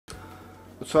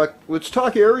Let's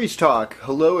talk Aries talk.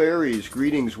 Hello Aries,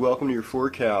 greetings, welcome to your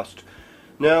forecast.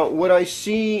 Now, what I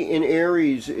see in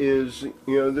Aries is,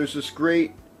 there's this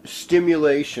great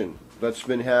stimulation that's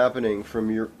been happening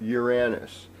from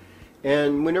Uranus.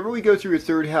 And whenever we go through a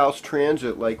third house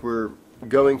transit like we're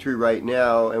going through right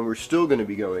now, and we're still going to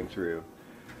be going through,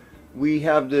 we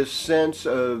have this sense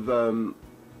of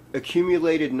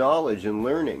accumulated knowledge and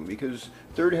learning, because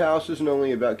third house isn't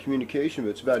only about communication,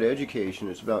 but it's about education,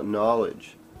 it's about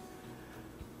knowledge.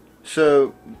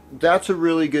 So that's a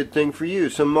really good thing for you.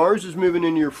 So Mars is moving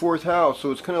into your fourth house,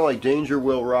 so it's kind of like Danger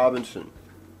Will Robinson.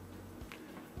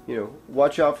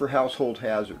 Watch out for household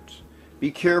hazards. Be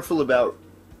careful about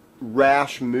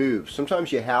rash moves.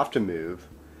 Sometimes you have to move.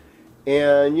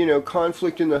 And,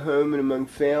 conflict in the home and among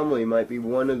family might be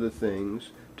one of the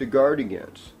things to guard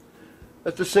against.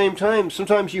 At the same time,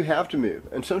 sometimes you have to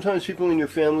move, and sometimes people in your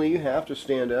family you have to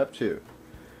stand up to.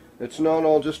 It's not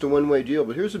all just a one-way deal,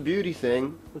 but here's a beauty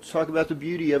thing. Let's talk about the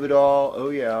beauty of it all. Oh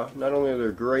yeah, not only are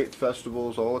there great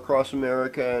festivals all across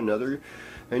America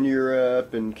and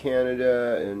Europe and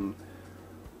Canada and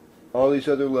all these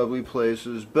other lovely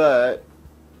places, but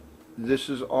this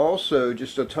is also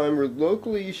just a time where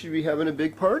locally you should be having a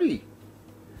big party.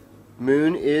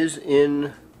 Moon is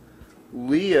in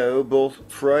Leo both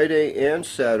Friday and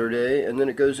Saturday, and then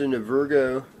it goes into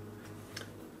Virgo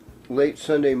late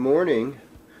Sunday morning.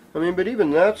 But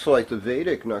even that's like the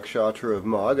Vedic nakshatra of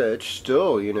Maga. It's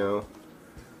still,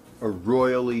 a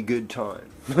royally good time.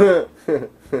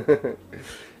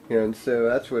 And so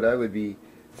that's what I would be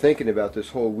thinking about this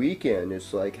whole weekend.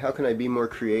 It's like, how can I be more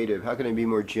creative? How can I be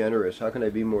more generous? How can I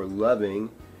be more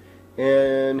loving?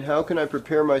 And how can I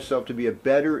prepare myself to be a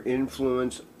better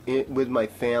influence with my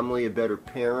family, a better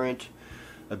parent,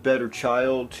 a better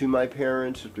child to my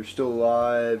parents if they're still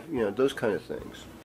alive, those kind of things.